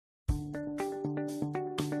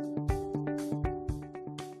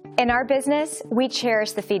In our business, we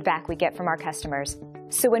cherish the feedback we get from our customers.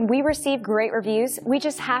 So when we receive great reviews, we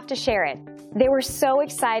just have to share it. They were so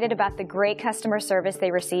excited about the great customer service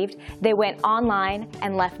they received, they went online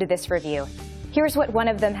and left this review. Here's what one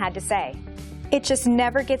of them had to say. It just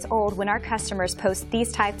never gets old when our customers post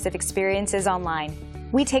these types of experiences online.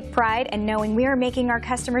 We take pride in knowing we are making our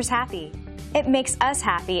customers happy. It makes us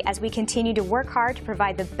happy as we continue to work hard to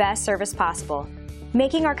provide the best service possible.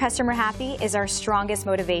 Making our customer happy is our strongest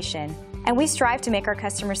motivation, and we strive to make our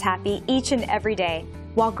customers happy each and every day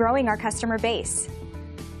while growing our customer base.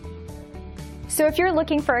 So if you're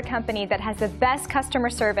looking for a company that has the best customer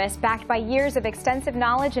service backed by years of extensive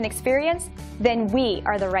knowledge and experience, then we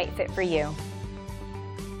are the right fit for you.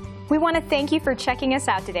 We want to thank you for checking us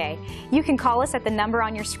out today. You can call us at the number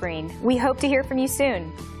on your screen. We hope to hear from you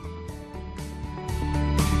soon.